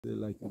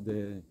like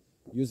the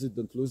use it,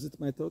 don't lose it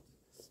method.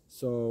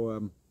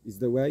 So it's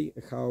the way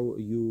how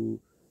you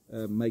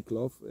make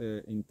love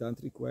in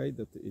tantric way,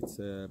 that it's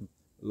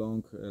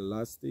long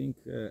lasting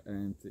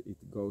and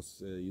it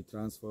goes, you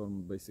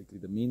transform basically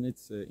the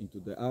minutes into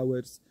the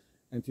hours,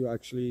 and you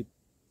actually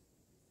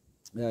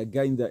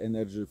gain the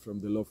energy from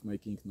the love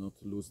making, not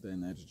lose the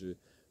energy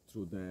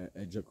through the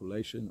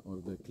ejaculation or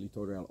the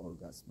clitoral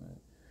orgasm.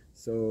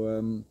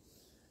 So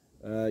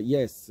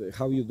yes,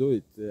 how you do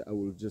it, I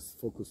will just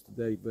focus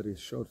today very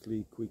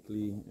shortly,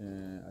 quickly.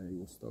 I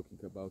was talking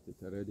about it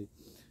already.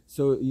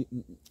 So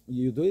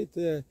you do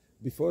it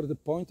before the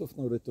point of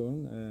no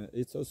return.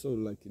 It's also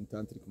like in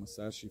tantric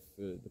massage, if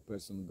the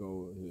person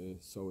go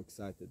so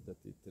excited that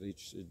it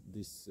reached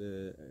this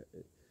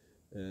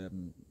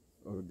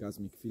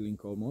orgasmic feeling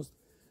almost.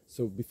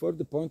 So before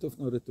the point of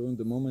no return,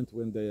 the moment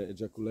when the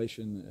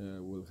ejaculation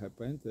will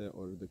happen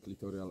or the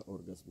clitoral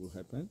orgasm will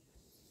happen,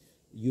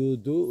 you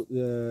do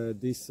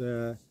this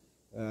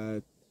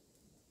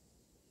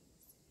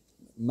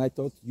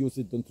method, use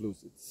it, don't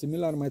lose it.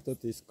 Similar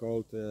method is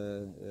called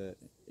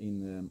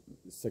in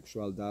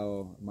Sexual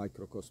Tao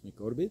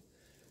Microcosmic Orbit.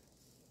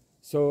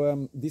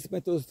 So this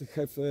method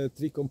have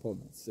three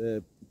components: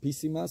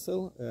 PC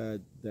muscle,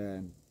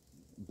 the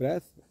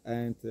breath,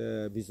 and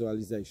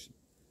visualization.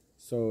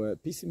 So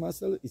PC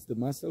muscle is the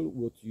muscle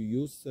what you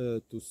use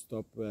to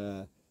stop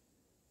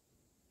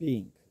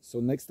peeing. So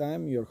next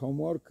time your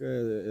homework,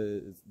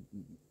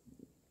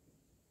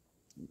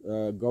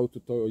 go to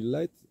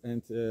toilet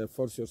and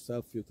force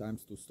yourself a few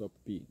times to stop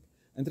peeing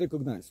and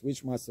recognize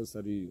which muscles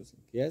are you using.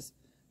 Yes,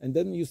 and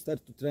then you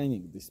start to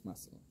training this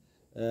muscle.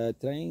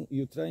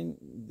 You train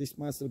this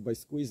muscle by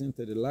squeezing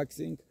and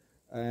relaxing,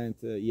 and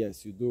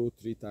yes, you do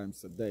 3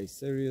 times a day,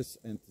 serious.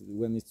 And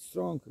when it's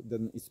strong,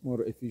 then it's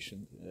more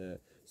efficient.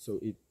 So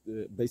it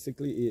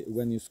basically,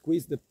 when you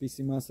squeeze the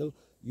PC muscle,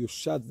 you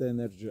shut the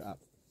energy up.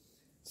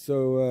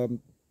 So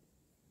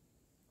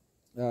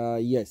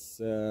yes,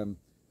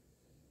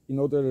 in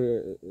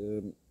other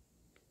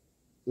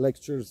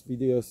lectures,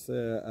 videos,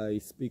 I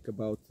speak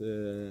about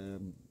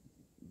in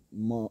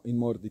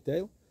more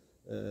detail.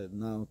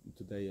 Now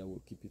today I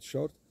will keep it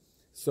short.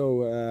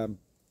 So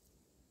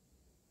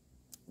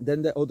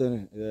then the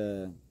other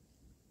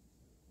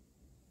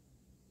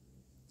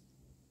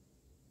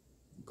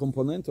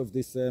component of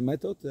this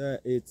method,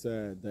 it's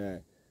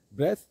the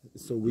breath.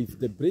 So with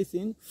the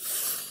breathing,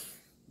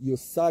 you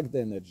suck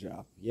the energy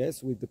up.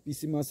 Yes, with the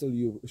PC muscle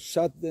you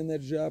shut the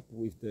energy up.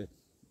 With the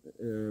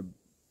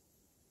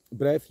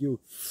breath you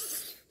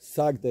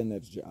suck the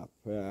energy up.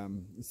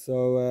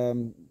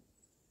 Then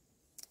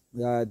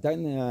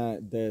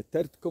the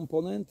third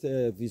component,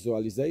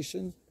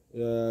 visualization.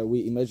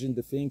 We imagine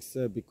the things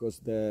because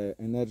the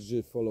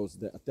energy follows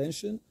the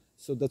attention.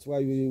 So that's why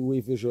we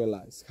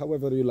visualize.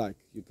 However you like.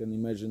 You can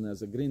imagine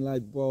as a green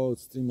light bulb,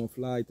 stream of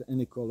light,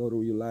 any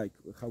color you like,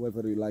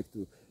 however you like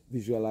to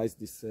visualize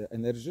this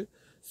energy.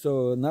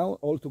 So now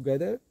all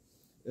together,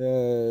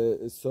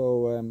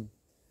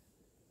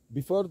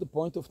 before the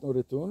point of no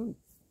return,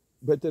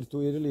 better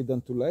too early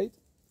than too late,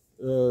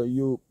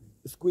 you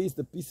squeeze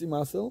the PC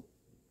muscle,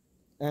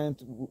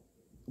 and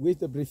with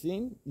the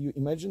breathing, you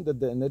imagine that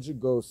the energy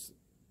goes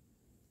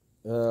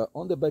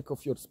on the back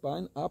of your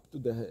spine up to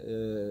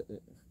the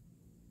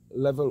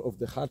level of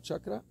the heart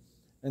chakra,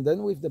 and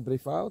then with the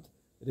breath out,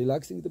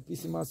 relaxing the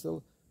PC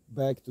muscle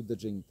back to the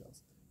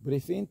genitals.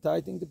 Breathe in,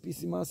 tightening the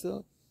PC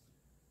muscle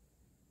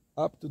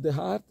up to the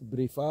heart.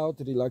 Breathe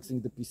out,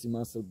 relaxing the PC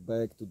muscle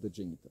back to the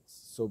genitals.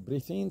 So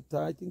breathe in,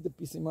 tightening the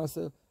PC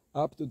muscle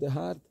up to the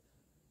heart,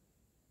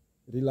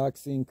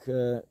 relaxing,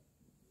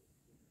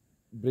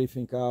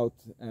 breathing out,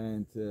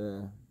 and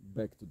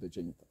back to the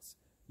genitals.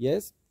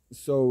 Yes,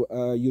 so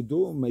you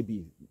do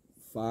maybe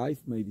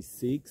 5, maybe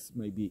 6,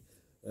 maybe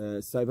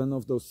 7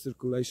 of those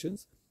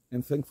circulations.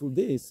 And thankful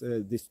this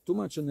too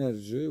much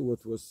energy,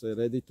 what was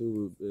ready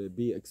to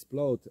be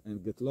exploded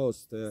and get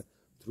lost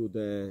through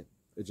the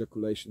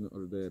ejaculation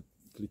or the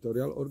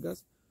clitoral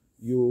orgasm,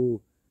 you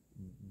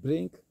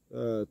bring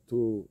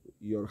to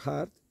your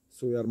heart,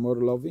 so you are more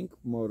loving,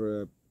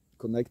 more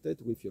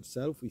connected with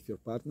yourself, with your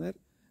partner,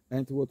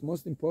 and what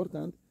most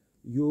important,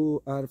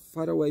 you are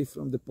far away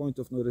from the point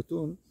of no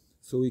return,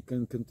 so we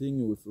can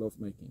continue with love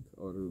making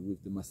or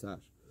with the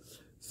massage.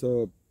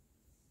 So.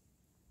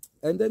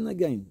 And then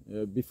again,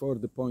 before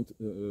the point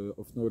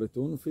of no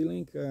return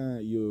feeling,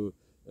 you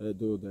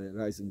do the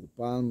rising the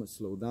palm,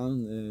 slow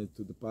down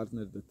to the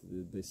partner that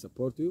they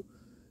support you,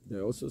 they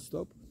also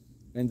stop.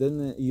 And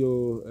then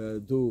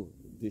you do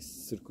this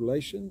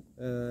circulation,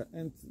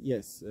 and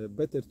yes,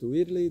 better too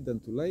early than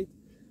too late.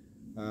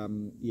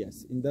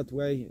 Yes, in that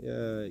way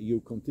you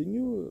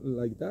continue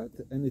like that.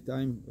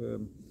 Anytime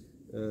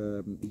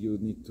you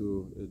need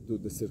to do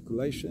the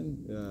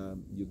circulation,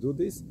 you do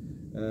this.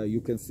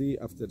 You can see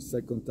after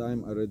second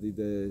time already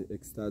the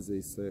ecstasy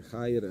is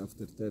higher,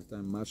 after third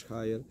time much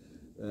higher,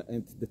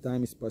 and the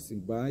time is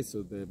passing by,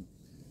 so the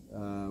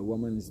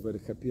woman is very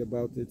happy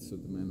about it, so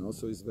the man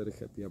also is very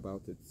happy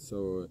about it.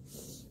 So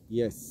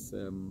yes,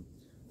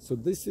 so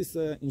this is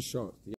in short.